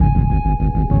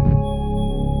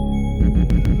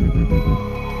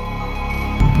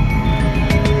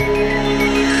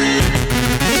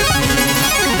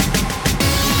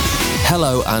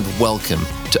welcome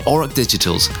to Auroch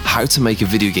Digital's How to Make a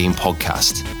Video Game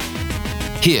podcast.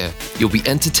 Here, you'll be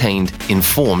entertained,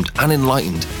 informed, and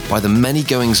enlightened by the many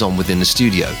goings-on within the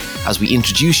studio as we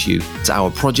introduce you to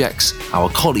our projects, our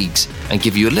colleagues, and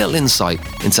give you a little insight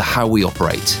into how we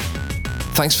operate.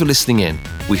 Thanks for listening in.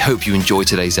 We hope you enjoy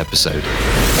today's episode.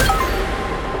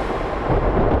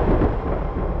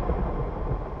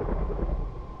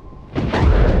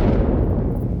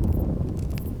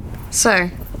 So,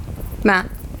 Matt,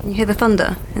 you hear the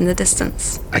thunder in the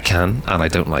distance? I can, and I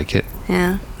don't like it.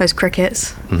 Yeah, those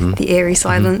crickets, the eerie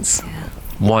silence. Yeah.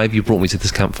 Why have you brought me to this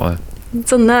campfire?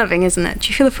 It's unnerving, isn't it? Do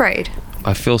you feel afraid?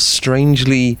 I feel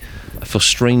strangely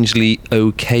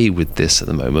okay with this at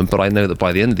the moment, but I know that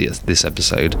by the end of this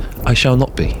episode, I shall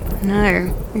not be.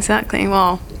 No, exactly.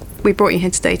 Well, we brought you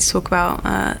here today to talk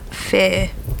about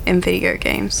fear in video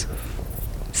games.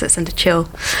 So it's under chill.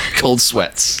 Cold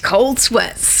sweats. Cold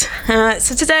sweats.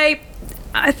 So today,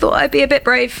 I thought I'd be a bit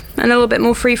brave and a little bit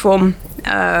more freeform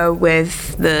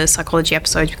with the psychology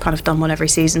episode. We've kind of done one every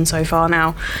season so far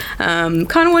now.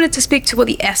 Kind of wanted to speak to what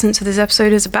the essence of this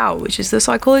episode is about, which is the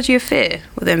psychology of fear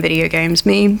within video games.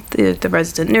 Me, the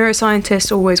resident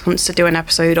neuroscientist, always wants to do an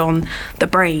episode on the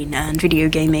brain and video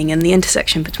gaming and the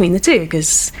intersection between the two,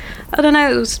 because, I don't know,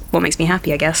 it was what makes me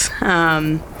happy, I guess.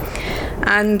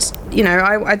 And, you know,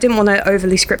 I didn't want to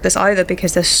overly script this either,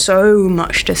 because there's so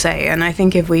much to say, and I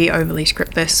think if we overly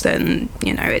script this, then,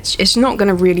 you know, it's not going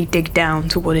to really dig down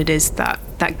to what it is that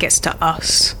gets to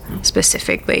us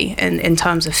specifically in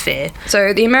terms of fear.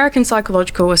 So the American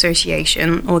Psychological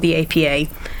Association, or the APA,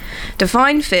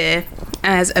 defined fear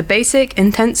as a basic,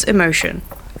 intense emotion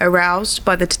aroused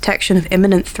by the detection of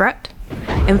imminent threat,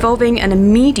 involving an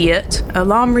immediate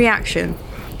alarm reaction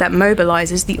that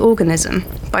mobilizes the organism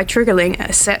by triggering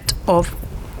a set of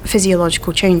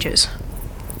physiological changes.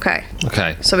 Okay.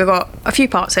 So we've got a few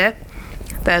parts here.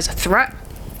 There's a threat,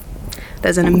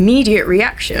 there's an immediate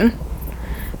reaction,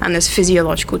 and there's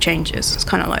physiological changes. It's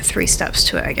kind of like 3 steps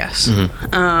to it, I guess.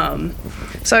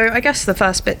 So I guess the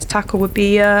first bit to tackle would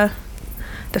be the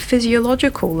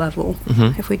physiological level.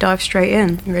 If we dive straight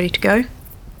in, you ready to go?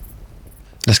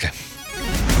 Let's go.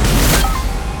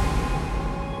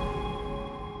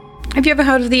 Have you ever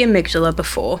heard of the amygdala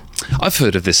before? I've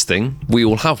heard of this thing. We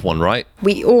all have one, right?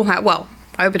 We all have. Well,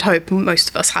 I would hope most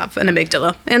of us have an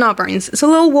amygdala in our brains. It's a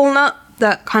little walnut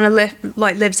that kind of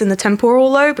lives in the temporal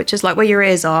lobe, which is like where your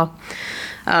ears are,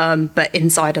 but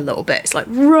inside a little bit. It's like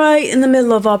right in the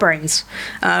middle of our brains.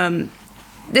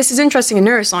 This is interesting in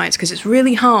neuroscience because it's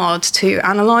really hard to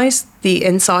analyze the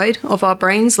inside of our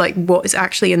brains, like what is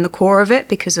actually in the core of it,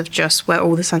 because of just where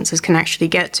all the sensors can actually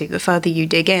get to. The further you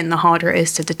dig in, the harder it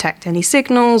is to detect any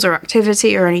signals or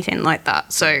activity or anything like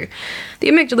that. So the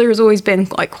amygdala has always been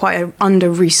like quite an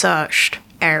under-researched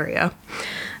area.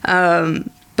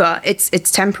 But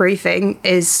its temporary thing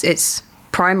is its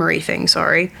primary thing,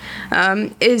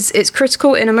 is it's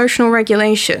critical in emotional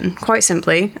regulation. Quite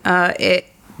simply, it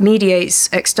mediates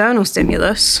external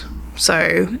stimulus,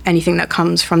 so anything that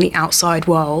comes from the outside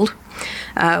world,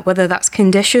 whether that's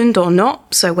conditioned or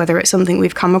not, so whether it's something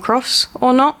we've come across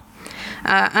or not,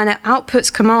 and it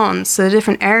outputs commands to the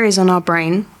different areas on our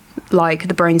brain, like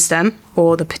the brainstem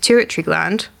or the pituitary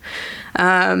gland,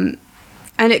 and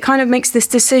it kind of makes this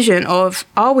decision of,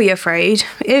 are we afraid?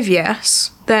 If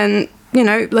yes, then, you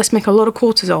know, let's make a lot of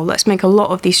cortisol. Let's make a lot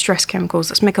of these stress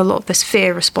chemicals. Let's make a lot of this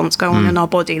fear response go on in our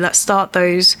body. Let's start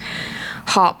those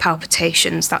heart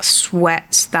palpitations, that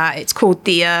sweat, that it's called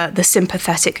the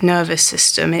sympathetic nervous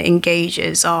system. It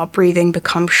engages. Our breathing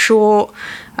becomes short.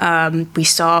 We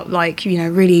start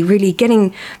really, really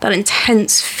getting that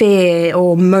intense fear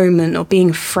or moment or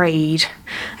being afraid.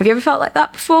 Have you ever felt like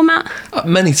that before, Matt?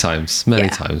 Many times. Many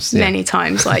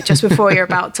times, like just before you're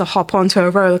about to hop onto a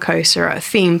roller coaster at a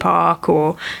theme park,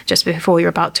 or just before you're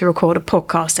about to record a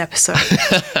podcast episode.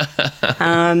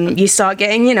 You start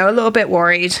getting, a little bit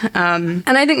worried.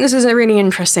 And I think this is a really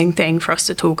interesting thing for us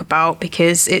to talk about,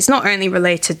 because it's not only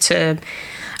related to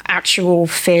actual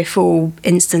fearful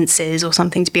instances or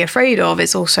something to be afraid of,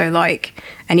 it's also like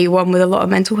anyone with a lot of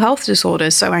mental health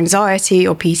disorders, so anxiety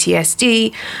or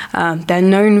PTSD, they're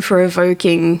known for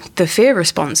evoking the fear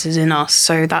responses in us.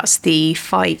 So that's the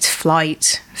fight,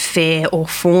 flight, fear or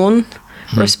fawn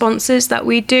responses that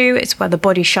we do. It's where the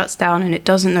body shuts down and it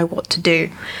doesn't know what to do.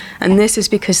 And this is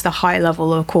because the high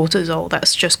level of cortisol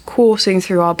that's just coursing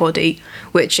through our body,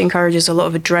 which encourages a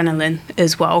lot of adrenaline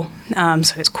as well.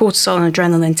 So it's cortisol and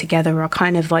adrenaline together are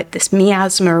kind of like this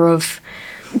miasma of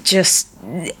just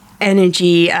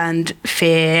energy and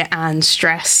fear and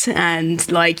stress, and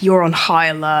like you're on high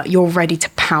alert, you're ready to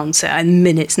pounce it at a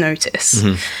minute's notice.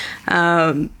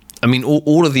 I mean,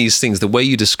 all of these things, the way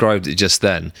you described it just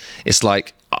then, it's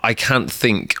like, I can't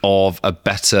think of a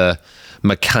better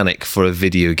mechanic for a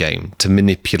video game to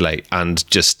manipulate and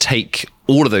just take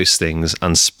all of those things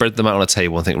and spread them out on a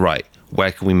table and think, right,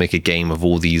 where can we make a game of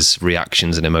all these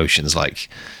reactions and emotions? Like,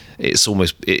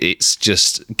 it's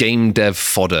just game dev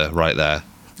fodder right there.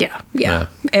 Yeah,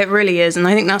 it really is. And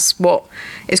I think that's what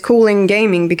is cool in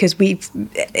gaming, because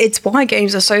it's why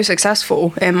games are so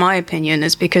successful, in my opinion,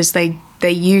 is because they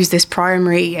use this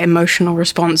primary emotional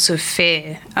response of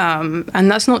fear.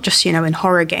 And that's not just, in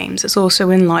horror games. It's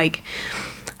also in like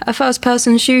a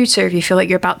first-person shooter. If you feel like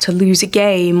you're about to lose a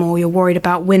game or you're worried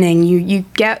about winning, you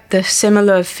get the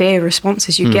similar fear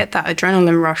responses. You get that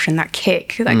adrenaline rush and that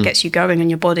kick that gets you going in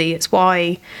your body. It's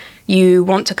why you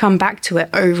want to come back to it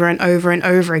over and over and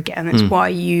over again. It's why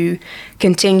you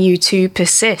continue to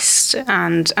persist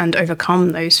and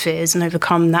overcome those fears and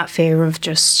overcome that fear of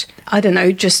just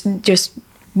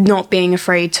not being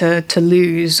afraid to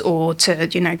lose or to,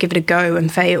 give it a go and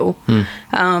fail.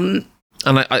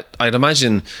 And I'd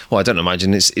imagine, well, I don't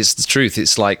imagine, it's the truth.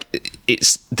 It's like,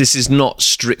 this is not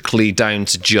strictly down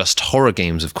to just horror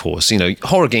games, of course.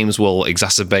 Horror games will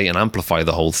exacerbate and amplify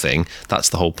the whole thing. That's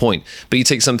the whole point. But you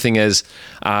take something as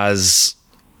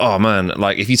oh man,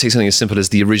 like if you take something as simple as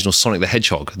the original Sonic the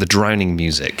Hedgehog, the drowning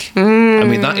music. I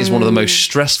mean, that is one of the most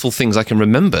stressful things I can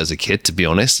remember as a kid, to be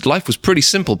honest. Life was pretty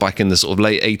simple back in the sort of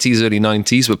late 80s, early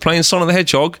 90s, but playing Sonic the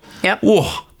Hedgehog,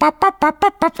 whoa.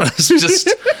 It's just,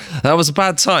 that was a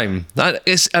bad time.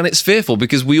 It's fearful,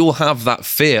 because we all have that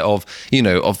fear of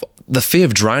the fear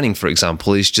of drowning, for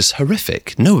example, is just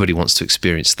horrific. Nobody wants to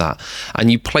experience that.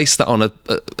 And you place that on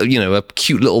a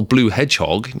cute little blue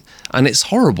hedgehog, and it's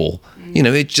horrible.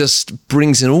 It just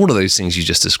brings in all of those things you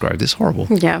just described. It's horrible.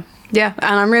 Yeah. And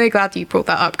I'm really glad that you brought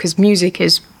that up, because music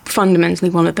is fundamentally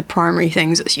one of the primary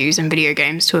things that's used in video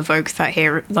games to evoke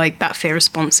that fear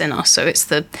response in us. So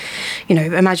it's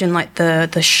imagine like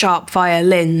the sharp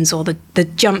violins or the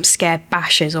jump scare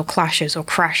bashes or clashes or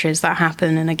crashes that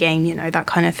happen in a game, that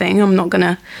kind of thing. I'm not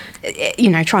gonna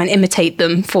try and imitate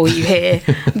them for you here,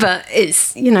 but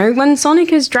it's when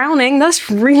Sonic is drowning, that's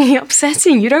really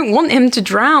upsetting. You don't want him to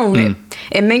drown.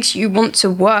 It makes you want to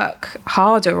work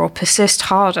harder or persist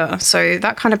harder. So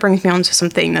that kind of brings me on to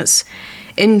something that's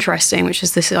interesting, which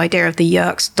is this idea of the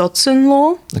Yerkes-Dodson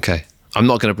law. Okay. I'm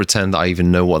not going to pretend that I even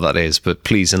know what that is, but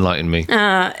please enlighten me.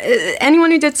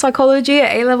 Anyone who did psychology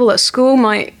at A-level at school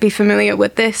might be familiar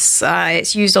with this.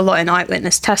 It's used a lot in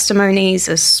eyewitness testimonies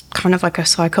as kind of like a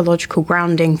psychological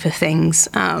grounding for things,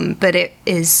 but it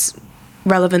is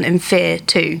relevant in fear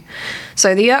too.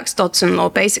 So the Yerkes-Dodson law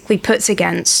basically puts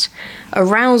against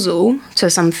arousal to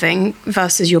something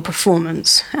versus your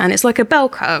performance, and it's like a bell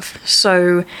curve.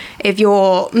 So if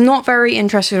you're not very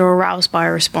interested or aroused by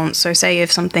a response, so say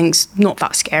if something's not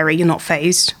that scary, you're not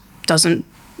fazed, doesn't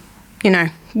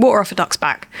water off a duck's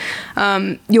back,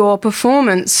 your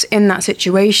performance in that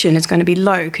situation is going to be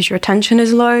low because your attention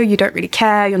is low, you don't really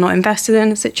care, you're not invested in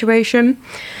the situation.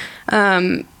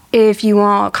 If you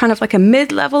are kind of like a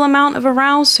mid-level amount of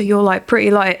aroused, so you're like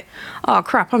pretty like, oh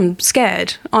crap, I'm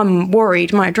scared, I'm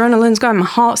worried, my adrenaline's going, my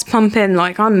heart's pumping,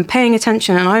 like I'm paying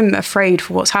attention and I'm afraid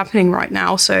for what's happening right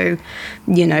now. So,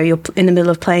 you're in the middle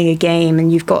of playing a game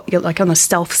and you're like on a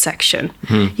stealth section.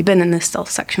 You've been in this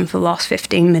stealth section for the last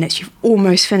 15 minutes, you've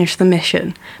almost finished the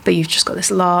mission, but you've just got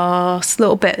this last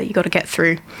little bit that you got to get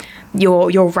through.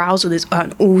 Your arousal is at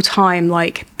an all-time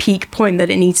like peak point that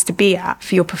it needs to be at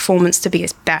for your performance to be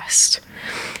its best.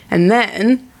 And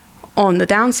then on the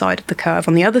downside of the curve,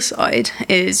 on the other side,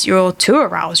 is you're too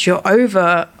aroused, you're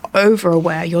over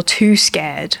aware, you're too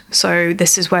scared. So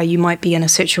this is where you might be in a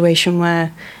situation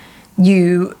where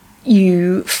you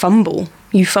fumble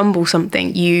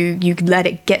something, you let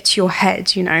it get to your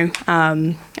head.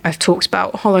 I've talked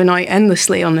about Hollow Knight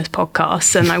endlessly on this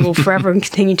podcast, and I will forever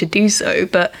continue to do so,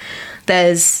 but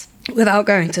there's, without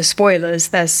going to spoilers,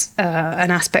 there's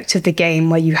an aspect of the game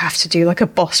where you have to do like a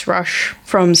boss rush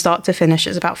from start to finish.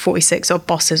 It's about 46 odd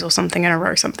bosses or something in a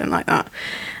row, something like that,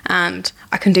 and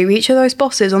I can do each of those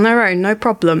bosses on their own, no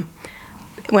problem.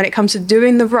 When it comes to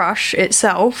doing the rush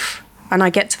itself, and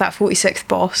I get to that 46th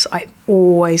boss, I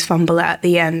always fumble it at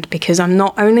the end, because I'm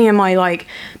not only am I like,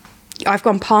 I've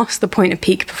gone past the point of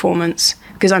peak performance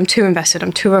because I'm too invested,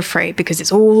 I'm too afraid, because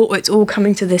it's all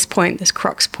coming to this point, this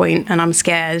crux point, and I'm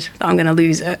scared that I'm going to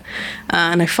lose it.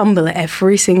 And I fumble it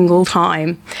every single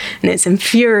time, and it's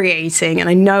infuriating, and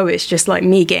I know it's just like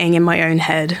me getting in my own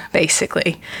head,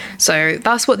 basically. So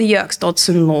that's what the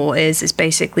Yerkes-Dodson law is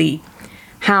basically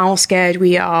how scared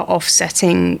we are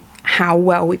offsetting how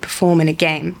well we perform in a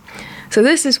game. So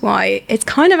this is why it's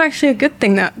kind of actually a good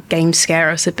thing that games scare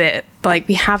us a bit. Like,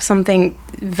 we have something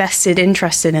vested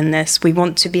interested in this. We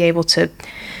want to be able to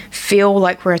feel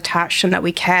like we're attached and that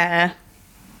we care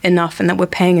enough and that we're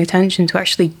paying attention to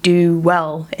actually do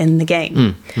well in the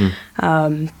game.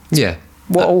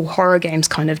 What all horror games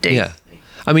kind of do. Yeah.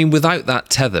 I mean, without that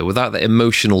tether, without that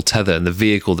emotional tether and the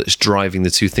vehicle that's driving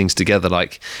the two things together,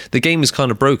 like, the game is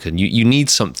kind of broken. You need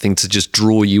something to just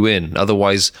draw you in.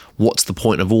 Otherwise, what's the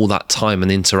point of all that time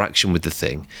and interaction with the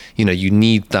thing? You know, you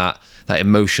need that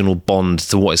emotional bond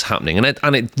to what is happening.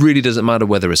 And it really doesn't matter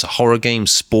whether it's a horror game,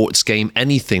 sports game,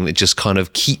 anything that just kind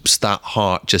of keeps that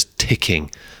heart just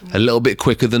ticking a little bit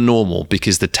quicker than normal,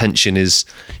 because the tension is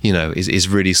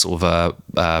really sort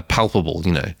of palpable,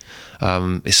 you know.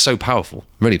 It's so powerful,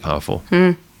 really powerful.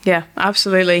 Yeah,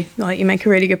 absolutely. Like, you make a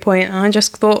really good point. And I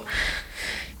just thought,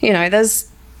 you know, there's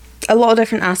a lot of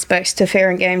different aspects to fear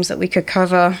in games that we could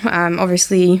cover.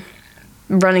 Obviously,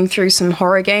 running through some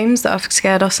horror games that have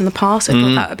scared us in the past, I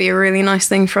thought that would be a really nice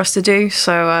thing for us to do.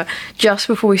 So just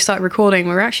before we start recording,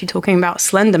 we were actually talking about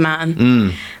Slender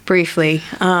Man briefly.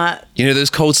 You know those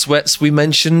cold sweats we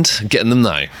mentioned? Getting them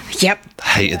now. Yep.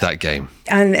 Hated that game.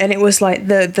 And it was like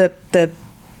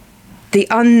the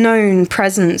unknown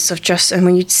presence of just, and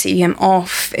when you'd see him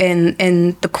off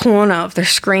in the corner of the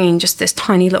screen, just this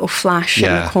tiny little flash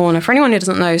in the corner. For anyone who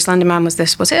doesn't know, Slender Man was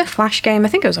it a Flash game? I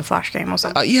think it was a Flash game,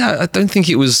 wasn't it? Yeah, I don't think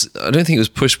it was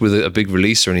pushed with a big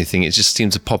release or anything. It just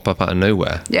seemed to pop up out of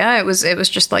nowhere. Yeah, it was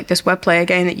just like this web player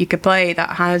game that you could play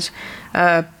that had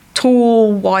a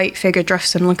tall white figure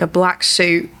dressed in like a black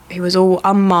suit. He was all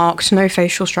unmarked, no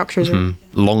facial structures.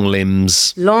 Long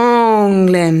limbs. Long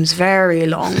limbs, very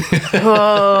long.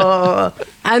 Oh.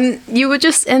 And you were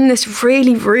just in this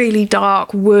really, really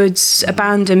dark woods,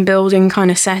 abandoned building kind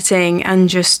of setting, and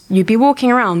just, you'd be walking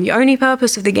around. The only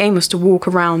purpose of the game was to walk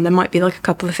around. There might be like a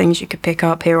couple of things you could pick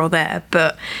up here or there,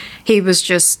 but he was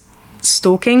just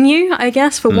stalking you, I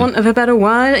guess, for want of a better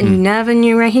word, and you never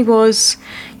knew where he was.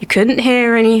 You couldn't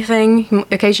hear anything.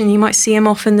 Occasionally you might see him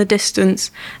off in the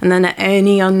distance, and then at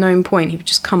any unknown point he would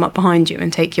just come up behind you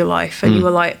and take your life, and you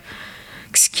were like,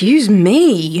 excuse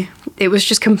me. It was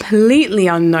just completely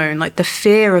unknown, like the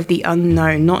fear of the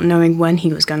unknown, not knowing when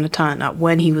he was going to turn up,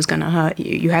 when he was going to hurt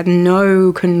you. You had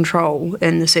no control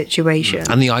in the situation.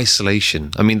 And the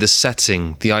isolation. I mean, the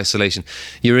setting, the isolation.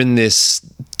 You're in this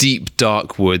deep,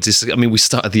 dark woods. We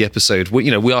started the episode,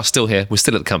 we are still here. We're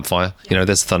still at the campfire. You know,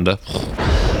 there's thunder.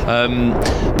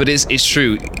 But it's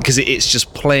true, because it's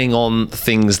just playing on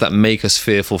things that make us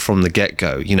fearful from the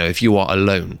get-go. You know, if you are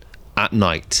alone at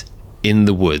night in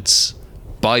the woods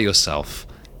by yourself,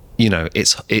 you know,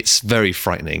 it's very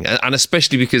frightening, and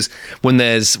especially because when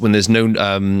there's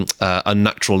no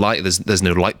unnatural light, there's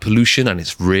no light pollution, and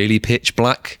it's really pitch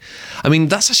black. I mean,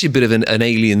 that's actually a bit of an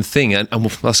alien thing, and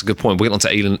that's a good point. We'll get on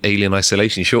to alien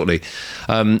isolation shortly,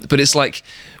 but it's like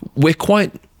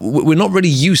we're not really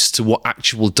used to what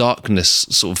actual darkness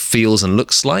sort of feels and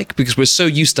looks like, because we're so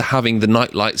used to having the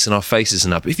night lights in our faces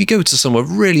and that. But if you go to somewhere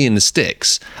really in the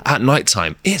sticks at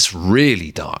nighttime, it's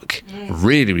really dark,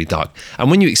 really, really dark.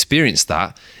 And when you experience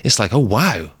that, it's like, oh,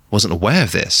 wow, wasn't aware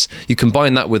of this. You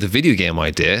combine that with a video game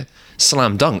idea,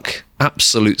 slam dunk,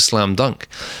 absolute slam dunk.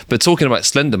 But talking about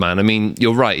Slender Man, I mean,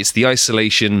 you're right, it's the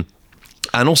isolation,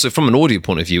 and also from an audio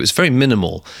point of view, it's very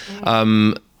minimal.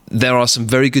 There are some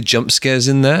very good jump scares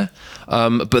in there,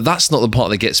 but that's not the part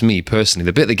that gets me personally.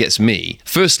 The bit that gets me,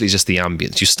 firstly, is just the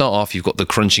ambience. You start off, you've got the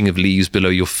crunching of leaves below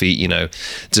your feet, you know,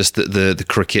 just the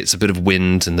crickets, a bit of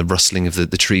wind and the rustling of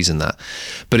the trees and that.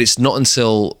 But it's not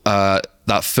until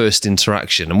that first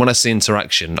interaction, and when I say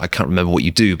interaction, I can't remember what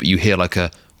you do, but you hear like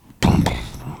a boom,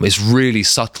 boom. It's really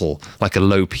subtle, like a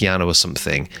low piano or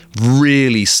something,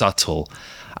 really subtle.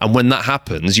 And when that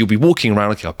happens, you'll be walking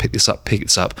around, okay, I'll pick this up,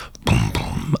 boom,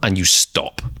 boom, and you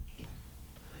stop.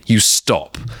 You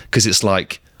stop, because it's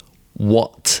like,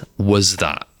 what was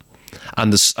that?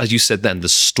 And as you said then, the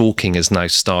stalking has now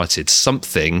started.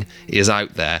 Something is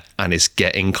out there and it's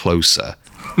getting closer.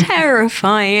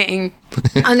 Terrifying.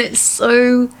 And it's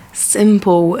so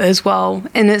simple as well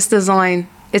in its design.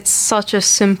 It's such a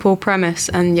simple premise,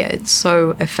 and yet it's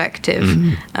so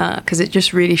effective, because it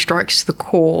just really strikes the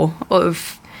core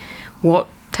of what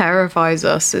terrifies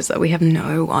us, is that we have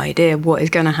no idea what is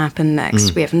going to happen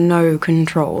next. We have no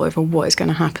control over what is going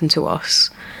to happen to us.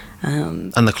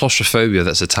 And the claustrophobia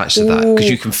that's attached to that, because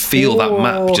you can feel that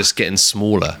map just getting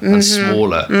smaller and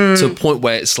smaller to a point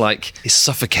where it's like, it's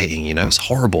suffocating, you know, it's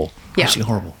horrible. Yeah. Absolutely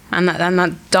horrible. And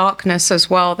that darkness as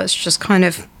well, that's just kind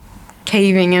of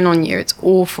caving in on you. It's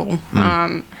awful.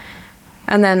 And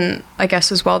And then I guess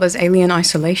as well, there's Alien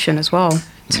Isolation as well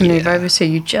to move over to.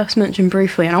 You just mentioned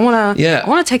briefly, and I want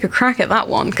to take a crack at that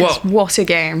one, because what a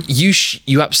game.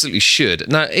 You absolutely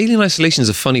should. Now, Alien Isolation is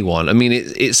a funny one. I mean,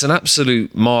 it's an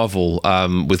absolute marvel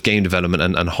with game development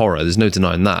and horror. There's no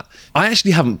denying that. I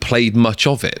actually haven't played much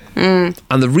of it, and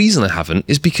the reason I haven't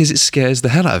is because it scares the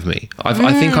hell out of me.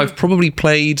 I think I've probably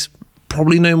played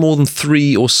no more than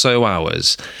 3 or so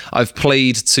hours. I've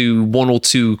played to 1 or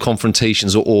 2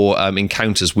 confrontations or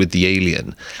encounters with the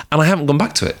alien, and I haven't gone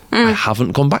back to it. I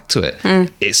haven't gone back to it.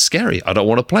 It's scary. I don't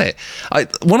want to play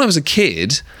it. When I was a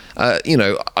kid,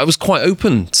 I was quite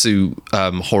open to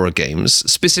horror games,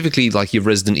 specifically like your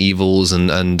Resident Evils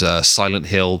and Silent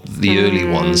Hill, the early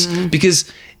ones, because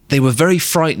they were very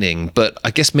frightening. But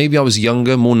I guess maybe I was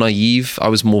younger, more naive. I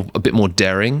was a bit more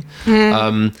daring.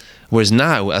 Whereas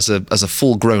now, as a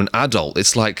full-grown adult,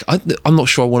 it's like, I'm not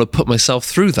sure I want to put myself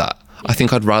through that. I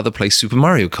think I'd rather play Super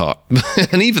Mario Kart.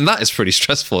 And even that is pretty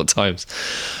stressful at times.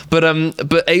 But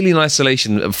Alien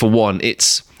Isolation, for one,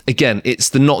 it's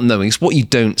the not knowing. It's what you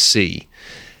don't see.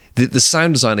 The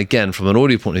sound design, again, from an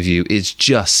audio point of view, is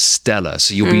just stellar.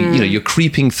 So you'll be, you're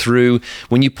creeping through.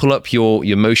 When you pull up your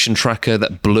motion tracker,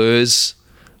 that blurs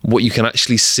what you can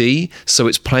actually see, so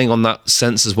it's playing on that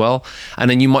sense as well. And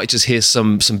then you might just hear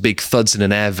some big thuds in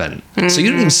an air vent, so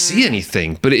you don't even see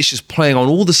anything, but it's just playing on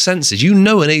all the senses. You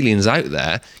know an alien's out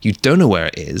there, you don't know where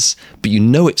it is, but you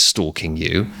know it's stalking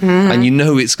you, and you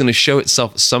know it's going to show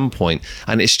itself at some point,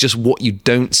 and it's just what you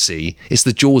don't see. It's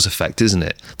the Jaws effect, isn't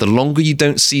it? The longer you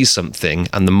don't see something,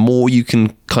 and the more you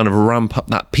can kind of ramp up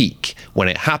that peak, when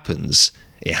it happens,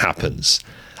 it happens.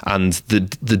 And the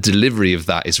delivery of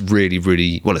that is really,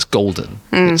 really, well, it's golden.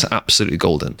 It's absolutely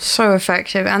golden. So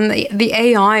effective. And the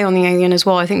AI on the Alien as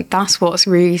well, I think that's what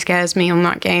really scares me on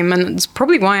that game. And it's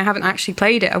probably why I haven't actually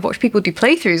played it. I've watched people do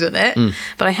playthroughs of it,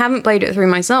 but I haven't played it through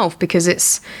myself, because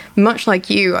it's much like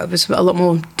you. I was a lot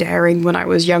more daring when I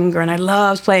was younger, and I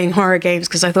loved playing horror games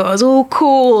because I thought it was all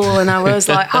cool, and I was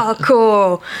like, oh,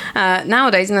 cool.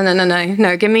 Nowadays,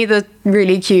 no. Give me the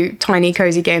really cute, tiny,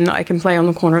 cozy game that I can play on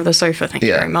the corner of the sofa. Thank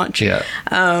you very much.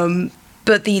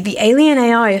 But the Alien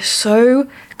AI is so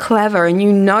clever, and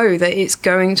you know that it's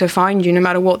going to find you no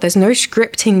matter what. There's no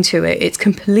scripting to it. It's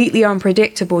completely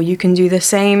unpredictable. You can do the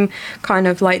same kind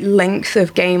of like length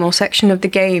of game or section of the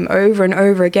game over and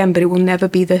over again, but it will never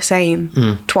be the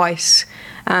same twice.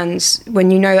 And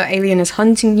when you know that alien is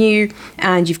hunting you,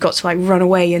 and you've got to like run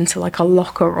away into like a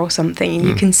locker or something, and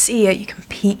you can see it, you can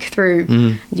peek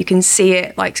through, you can see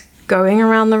it like going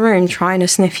around the room trying to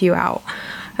sniff you out.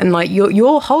 And like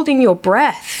you're holding your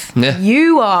breath. Yeah.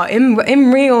 You are in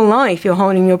real life. You're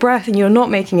holding your breath, and you're not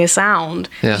making a sound.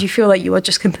 Yeah. You feel like you are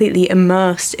just completely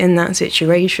immersed in that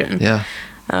situation. Yeah.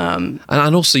 And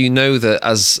also, you know that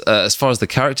as far as the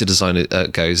character design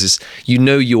goes, is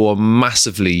you are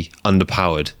massively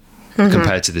underpowered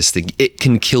compared to this thing. It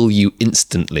can kill you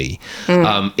instantly.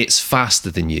 It's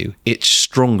faster than you. It's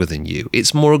stronger than you.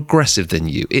 It's more aggressive than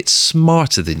you. It's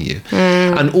smarter than you.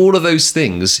 And all of those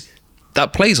things,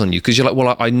 that plays on you, because you're like,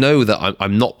 well, I know that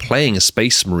I'm not playing a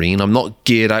Space Marine. I'm not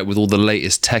geared out with all the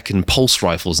latest tech and pulse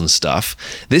rifles and stuff.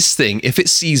 This thing, if it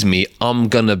sees me, I'm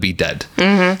gonna be dead.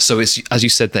 So it's, as you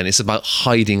said then, it's about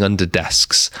hiding under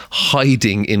desks,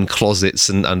 hiding in closets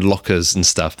and lockers and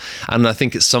stuff. And I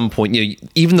think at some point,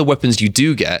 even the weapons you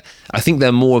do get, I think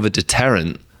they're more of a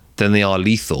deterrent than they are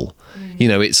lethal.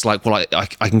 It's like, well, I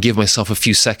can give myself a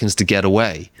few seconds to get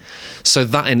away. So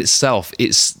that in itself,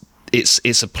 it's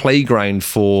a playground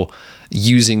for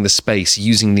using the space,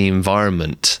 using the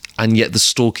environment, and yet the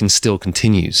stalking still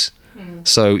continues.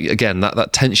 So again,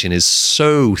 that tension is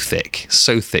so thick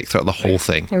throughout the whole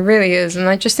thing. It really is. And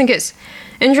I just think it's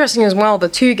interesting as well, the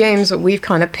two games that we've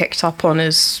kind of picked up on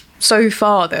is so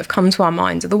far that have come to our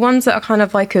minds are the ones that are kind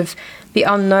of like of the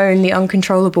unknown, the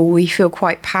uncontrollable. We feel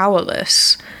quite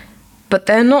powerless. But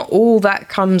they're not all that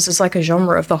comes as like a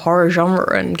genre of the horror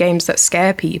genre and games that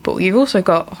scare people. You've also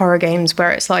got horror games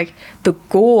where it's like the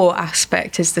gore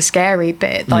aspect is the scary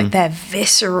bit. Like they're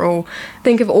visceral.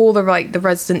 Think of all the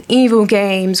Resident Evil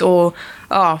games, or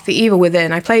The Evil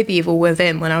Within. I played The Evil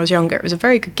Within when I was younger. It was a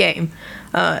very good game.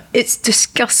 It's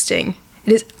disgusting.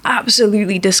 It is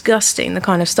absolutely disgusting, the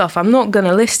kind of stuff. I'm not going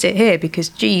to list it here because,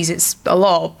 geez, it's a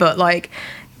lot. But like,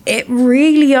 it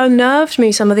really unnerved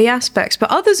me, some of the aspects,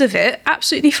 but others of it,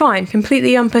 absolutely fine,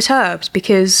 completely unperturbed,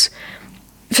 because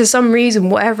for some reason,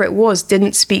 whatever it was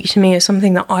didn't speak to me as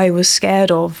something that I was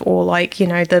scared of, or like,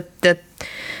 the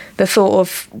thought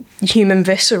of human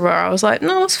viscera. I was like,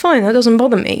 no, that's fine, that doesn't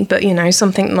bother me. But,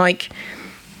 something like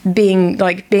being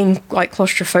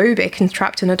claustrophobic and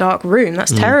trapped in a dark room,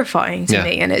 that's terrifying to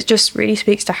me. And it just really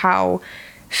speaks to how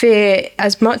fear,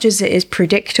 as much as it is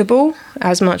predictable,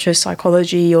 as much as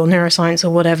psychology or neuroscience or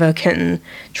whatever can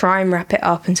try and wrap it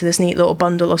up into this neat little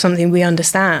bundle of something we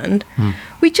understand,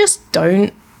 we just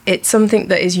don't. It's something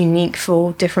that is unique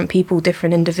for different people,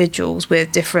 different individuals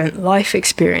with different life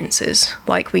experiences.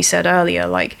 Like we said earlier,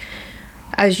 like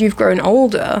as you've grown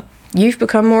older, you've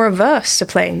become more averse to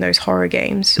playing those horror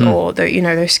games or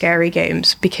those scary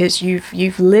games because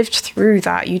you've lived through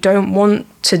that. You don't want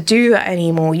to do that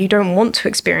anymore. You don't want to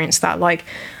experience that. Like,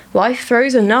 life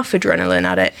throws enough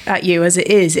adrenaline at you as it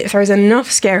is. It throws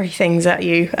enough scary things at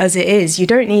you as it is. You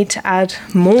don't need to add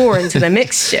more into the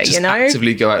mixture, Just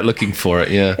actively go out looking for it,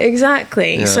 yeah.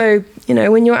 Exactly. Yeah. So,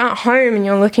 when you're at home and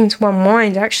you're looking to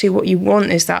unwind, actually what you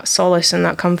want is that solace and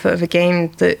that comfort of a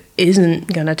game that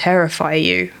isn't going to terrify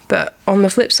you. But on the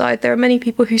flip side, there are many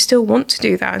people who still want to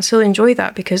do that and still enjoy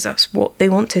that because that's what they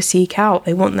want to seek out.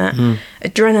 They want that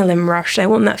adrenaline rush. They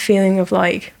want that feeling of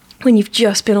like, when you've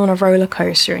just been on a roller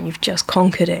coaster and you've just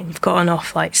conquered it and you've gotten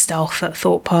off like stealth at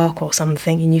Thorpe Park or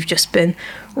something and you've just been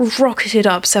rocketed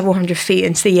up several hundred feet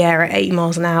into the air at 80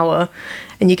 miles an hour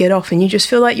and you get off and you just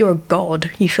feel like you're a god.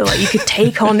 You feel like you could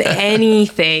take on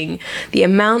anything. The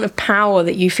amount of power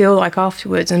that you feel like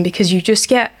afterwards, and because you just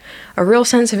get a real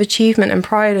sense of achievement and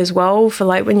pride as well for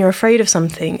like when you're afraid of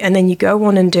something and then you go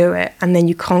on and do it and then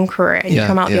you conquer it and you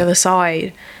come out the other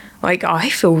side. Like, I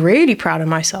feel really proud of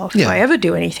myself if I ever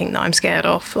do anything that I'm scared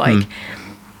of. Like,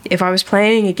 if I was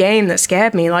playing a game that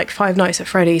scared me, like Five Nights at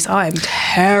Freddy's, I'm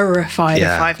terrified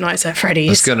of Five Nights at Freddy's.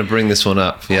 I was going to bring this one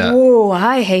up, Oh,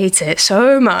 I hate it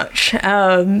so much.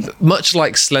 Much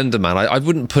like Slender Man, I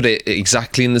wouldn't put it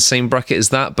exactly in the same bracket as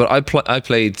that, but I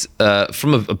played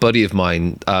from a buddy of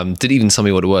mine, didn't even tell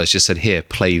me what it was, just said, here,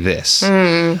 play this.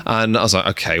 And I was like,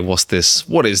 okay, what's this?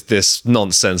 What is this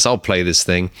nonsense? I'll play this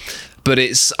thing. But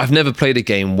I've never played a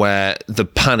game where the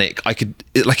panic,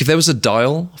 if there was a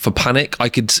dial for panic, I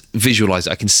could visualize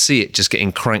it. I can see it just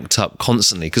getting cranked up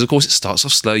constantly. Because, of course, it starts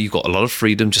off slow. You've got a lot of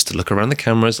freedom just to look around the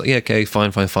camera. It's like, yeah, okay,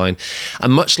 fine.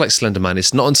 And much like Slender Man,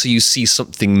 it's not until you see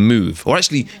something move, or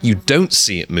actually you don't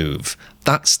see it move.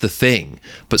 That's the thing.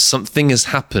 But something has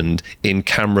happened in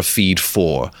camera feed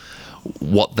 4.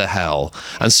 What the hell?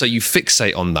 And so you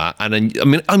fixate on that, and then, I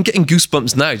mean, I'm getting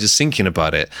goosebumps now just thinking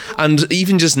about it. And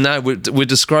even just now we're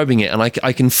describing it, and I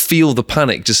can feel the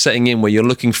panic just setting in, where you're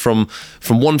looking from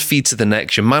one feed to the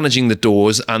next, you're managing the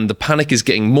doors, and the panic is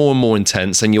getting more and more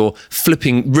intense, and you're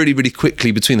flipping really, really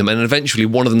quickly between them, and eventually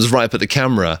one of them's right up at the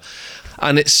camera,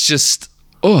 and it's just,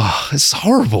 oh, it's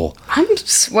horrible. I'm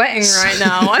sweating right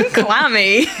now. I'm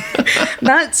clammy.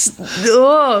 But yeah,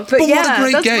 what a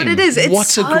great that's game. What it is.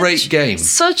 It's a great game.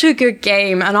 Such a good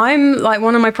game. And I'm like,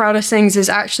 one of my proudest things is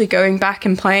actually going back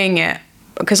and playing it,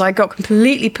 because I got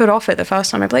completely put off it the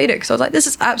first time I played it, because I was like, this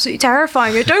is absolutely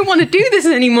terrifying. I don't want to do this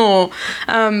anymore.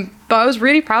 But I was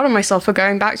really proud of myself for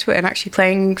going back to it and actually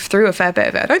playing through a fair bit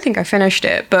of it. I don't think I finished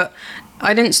it, but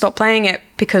I didn't stop playing it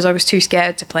because I was too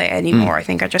scared to play it anymore. I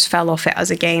think I just fell off it as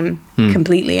a game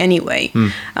completely anyway.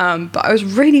 But I was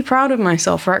really proud of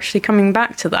myself for actually coming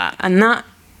back to that. And that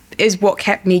is what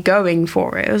kept me going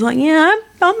for it. It was like, yeah,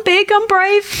 I'm big, I'm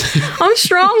brave, I'm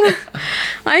strong.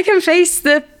 I can face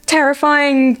the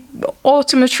terrifying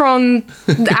automatron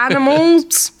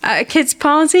animals at a kid's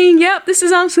party. Yep, this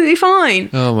is absolutely fine.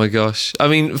 Oh my gosh. I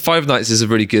mean, Five Nights is a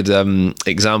really good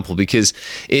example, because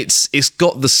it's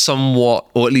got the somewhat,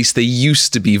 or at least they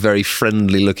used to be, very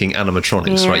friendly looking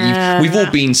animatronics, right? We've all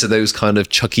been to those kind of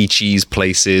Chuck E. Cheese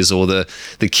places, or the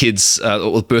kids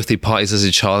or birthday parties as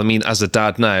a child. I mean, as a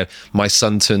dad now, my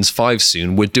son turns 5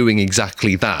 soon. We're doing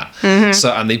exactly that.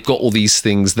 So, and they've got all these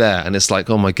things there, and it's like,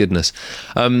 oh my goodness.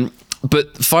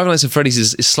 But Five Nights at Freddy's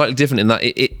is slightly different in that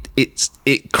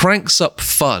it cranks up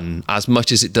fun as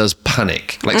much as it does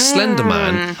panic. Like Slender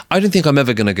Man, I don't think I'm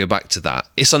ever going to go back to that.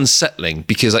 It's unsettling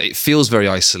because it feels very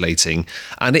isolating,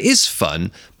 and it is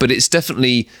fun, but it's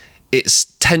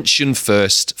tension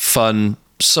first, fun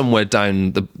somewhere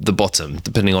down the bottom,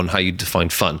 depending on how you define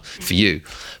fun for you.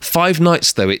 Five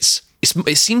Nights, though, it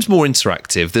seems more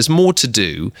interactive. There's more to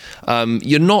do.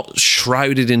 You're not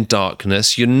shrouded in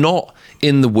darkness. You're not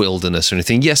in the wilderness or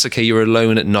anything. Yes, okay, you're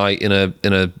alone at night in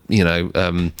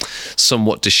a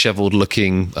somewhat disheveled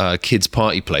looking kids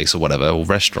party place or whatever, or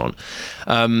restaurant.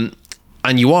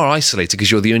 And you are isolated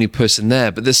because you're the only person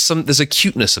there, but there's a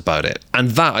cuteness about it. And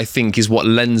that, I think, is what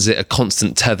lends it a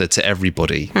constant tether to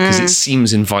everybody, because it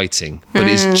seems inviting, but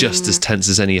it's just as tense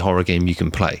as any horror game you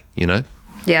can play, you know?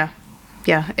 Yeah,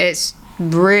 it's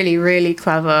really, really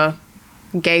clever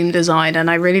game design, and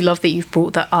I really love that you've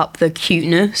brought that up, the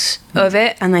cuteness of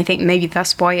it, and I think maybe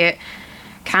that's why it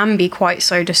can be quite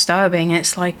so disturbing.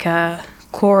 It's like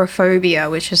chorophobia,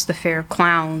 which is the fear of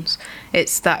clowns.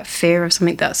 It's that fear of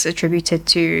something that's attributed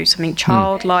to something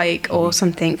childlike or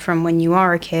something from when you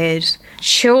are a kid.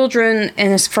 Children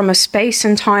from a space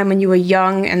and time when you were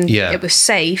young and it was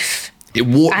safe. It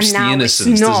warps the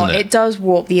innocence, doesn't it? It does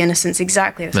warp the innocence,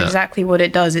 exactly. That's exactly what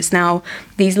it does. It's now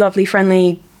these lovely,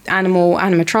 friendly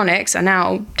animatronics are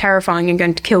now terrifying and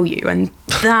going to kill you, and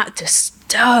that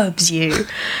disturbs you.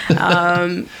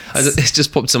 It's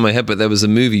just popped in my head, but there was a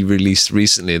movie released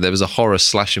recently. There was a horror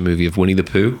slasher movie of Winnie the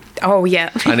Pooh. Oh, yeah.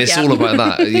 And it's all about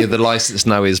that. The license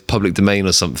now is public domain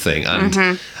or something.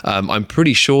 And I'm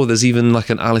pretty sure there's even like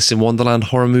an Alice in Wonderland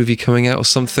horror movie coming out or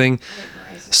something.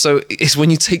 So it's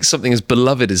when you take something as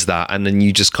beloved as that and then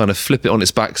you just kind of flip it on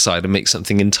its backside and make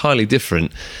something entirely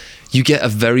different, you get a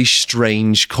very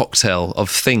strange cocktail of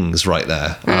things right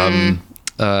there.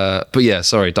 But yeah,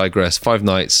 sorry, digress. Five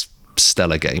Nights,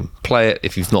 stellar game. Play it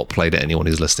if you've not played it, anyone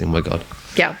who's listening, my God.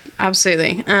 Yeah,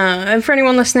 absolutely. And for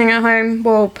anyone listening at home,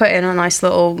 we'll put in a nice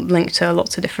little link to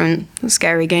lots of different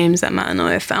scary games that Matt and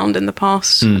I have found in the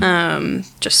past.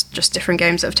 Just different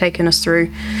games that have taken us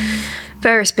through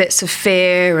various bits of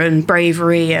fear and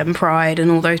bravery and pride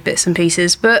and all those bits and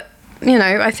pieces. But, you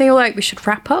know, I feel like we should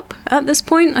wrap up at this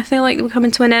point. I feel like we're coming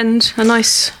to an end. I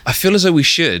feel as though we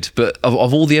should, but of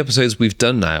all the episodes we've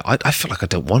done now, I feel like I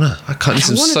don't want to.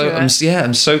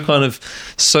 I'm so kind of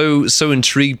so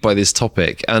intrigued by this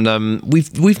topic, and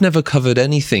we've never covered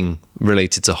anything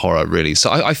related to horror really. So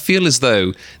I feel as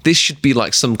though this should be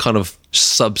like some kind of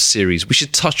sub-series. We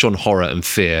should touch on horror and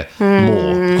fear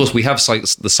more. Of course, we have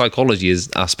the psychology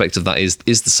aspect of that is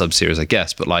the sub-series, I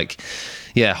guess, but like,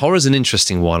 yeah, horror's an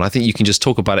interesting one. I think you can just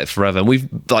talk about it forever. And we've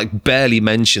like barely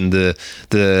mentioned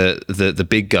the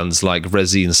big guns like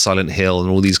Resi and Silent Hill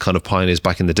and all these kind of pioneers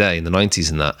back in the day in the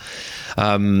 90s and that.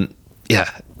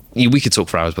 We could talk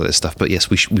for hours about this stuff, but yes,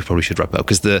 we probably should wrap up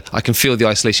because I can feel the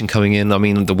isolation coming in. I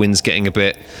mean, the wind's getting a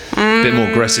bit more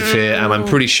aggressive here, and I'm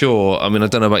pretty sure. I mean, I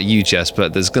don't know about you, Jess,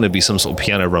 but there's going to be some sort of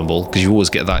piano rumble because you always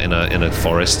get that in a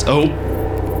forest. Oh,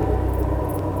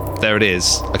 there it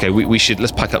is. Okay,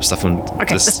 let's pack up stuff and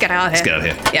let's get out of here. Let's get out of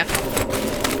here. Yeah.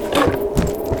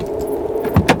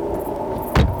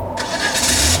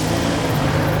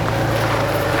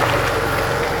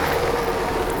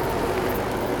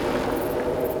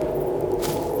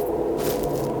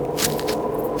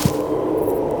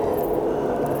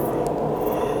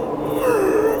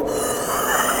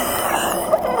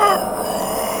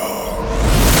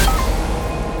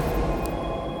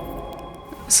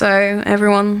 So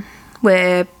everyone,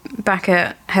 we're back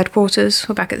at headquarters,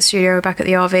 we're back at the studio, we're back at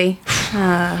the RV.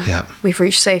 We've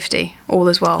reached safety, all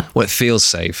is well. Well, it feels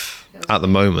safe at the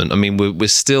moment. I mean, we've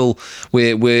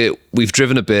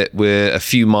driven a bit. We're a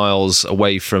few miles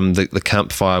away from the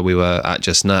campfire we were at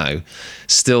just now.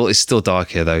 It's still dark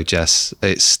here though, Jess.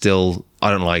 I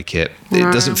don't like it. No.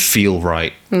 It doesn't feel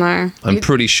right. No. I'm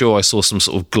pretty sure I saw some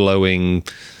sort of glowing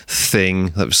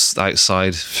thing that was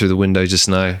outside through the window just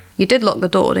now. You did lock the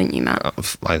door, didn't you, Matt?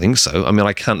 I think so. I mean,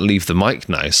 I can't leave the mic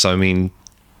now, so I mean,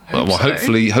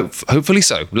 hopefully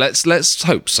so. Let's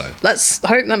hope so. Let's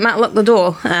hope that Matt locked the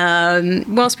door.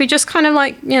 Whilst we just kind of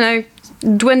like, you know,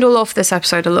 dwindle off this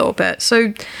episode a little bit.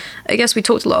 So I guess we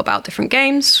talked a lot about different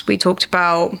games. We talked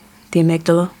about the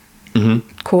amygdala,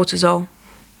 cortisol,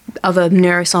 other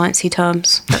neuroscience-y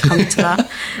terms that come into that.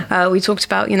 We talked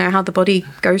about, you know, how the body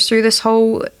goes through this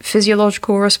whole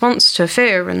physiological response to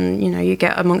fear, and, you know, you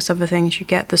get, amongst other things, you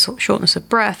get the sort of shortness of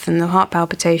breath and the heart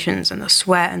palpitations and the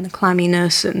sweat and the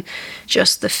clamminess and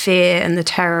just the fear and the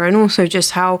terror, and also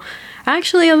just how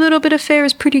actually a little bit of fear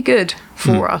is pretty good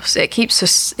for us. It keeps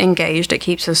us engaged, it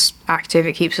keeps us active,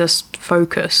 it keeps us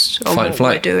focused on what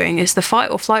we're doing. It's the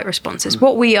fight or flight response. It's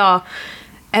what we are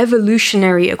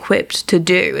evolutionary equipped to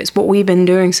do. It's what we've been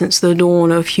doing since the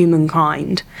dawn of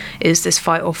humankind, is this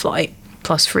fight or flight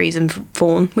plus freeze and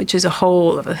fawn, which is a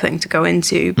whole other thing to go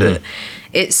into. But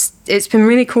it's been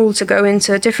really cool to go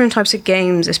into different types of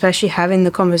games, especially having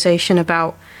the conversation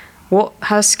about what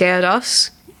has scared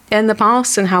us in the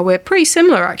past and how we're pretty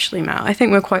similar, actually, Matt. I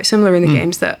think we're quite similar in the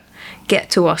games that get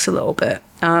to us a little bit.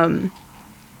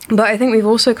 But I think we've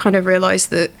also kind of realized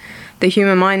that the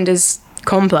human mind is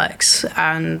complex,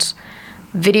 and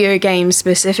video games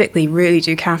specifically really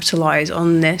do capitalize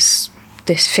on this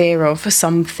fear of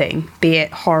something, be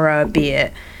it horror, be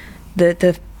it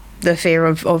the the fear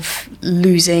of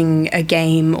losing a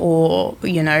game, or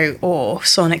or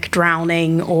Sonic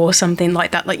drowning or something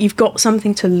like that. Like, you've got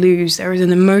something to lose. There is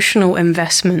an emotional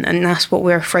investment, and that's what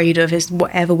we're afraid of, is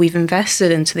whatever we've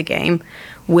invested into the game,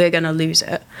 we're going to lose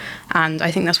it. And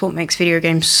I think that's what makes video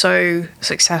games so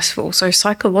successful, so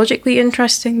psychologically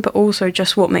interesting, but also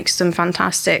just what makes them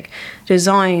fantastic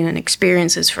design and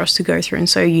experiences for us to go through, and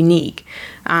so unique.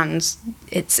 And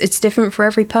it's different for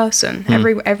every person.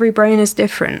 Every brain is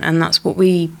different, and that's what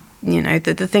we,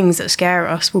 the things that scare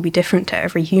us will be different to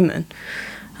every human.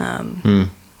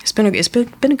 It's been a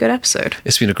good episode.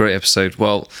 It's been a great episode.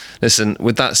 Well, listen,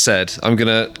 with that said,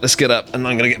 let's get up and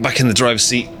I'm gonna get back in the driver's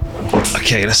seat.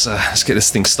 Okay, let's get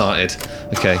this thing started.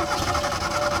 Okay.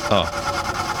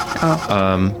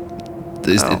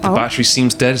 The battery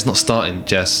seems dead. It's not starting,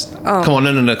 Jess. Come on,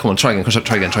 no. Come on, try again.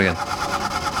 Try again.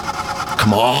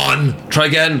 Come on, try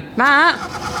again. Matt.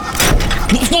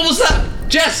 What was that,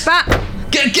 Jess? Matt.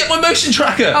 Get my motion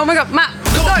tracker. Oh my God, Matt.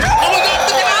 Come on. Oh my God.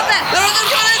 Get out there.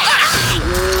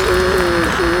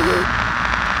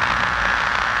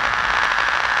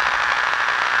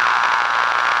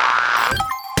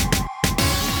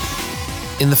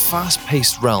 In the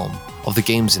fast-paced realm of the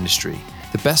games industry,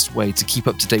 the best way to keep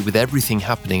up to date with everything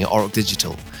happening at Auroch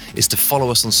Digital is to follow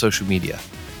us on social media.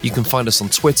 You can find us on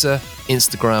Twitter,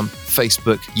 Instagram,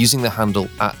 Facebook using the handle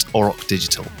 @Auroch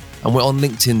Digital. And we're on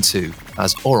LinkedIn too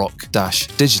as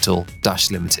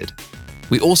Auroch-Digital-Limited.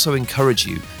 We also encourage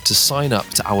you to sign up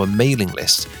to our mailing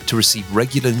list to receive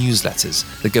regular newsletters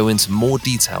that go into more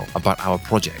detail about our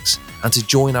projects, and to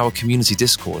join our community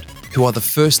Discord, who are the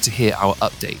first to hear our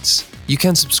updates. You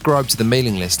can subscribe to the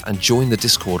mailing list and join the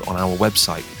Discord on our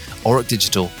website,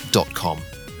 aurochdigital.com.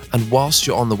 And whilst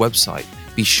you're on the website,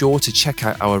 be sure to check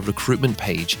out our recruitment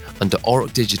page under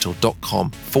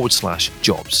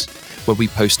aurochdigital.com/jobs, where we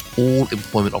post all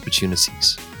employment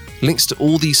opportunities. Links to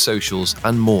all these socials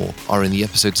and more are in the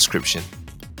episode description.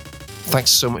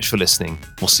 Thanks so much for listening.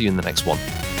 We'll see you in the next one.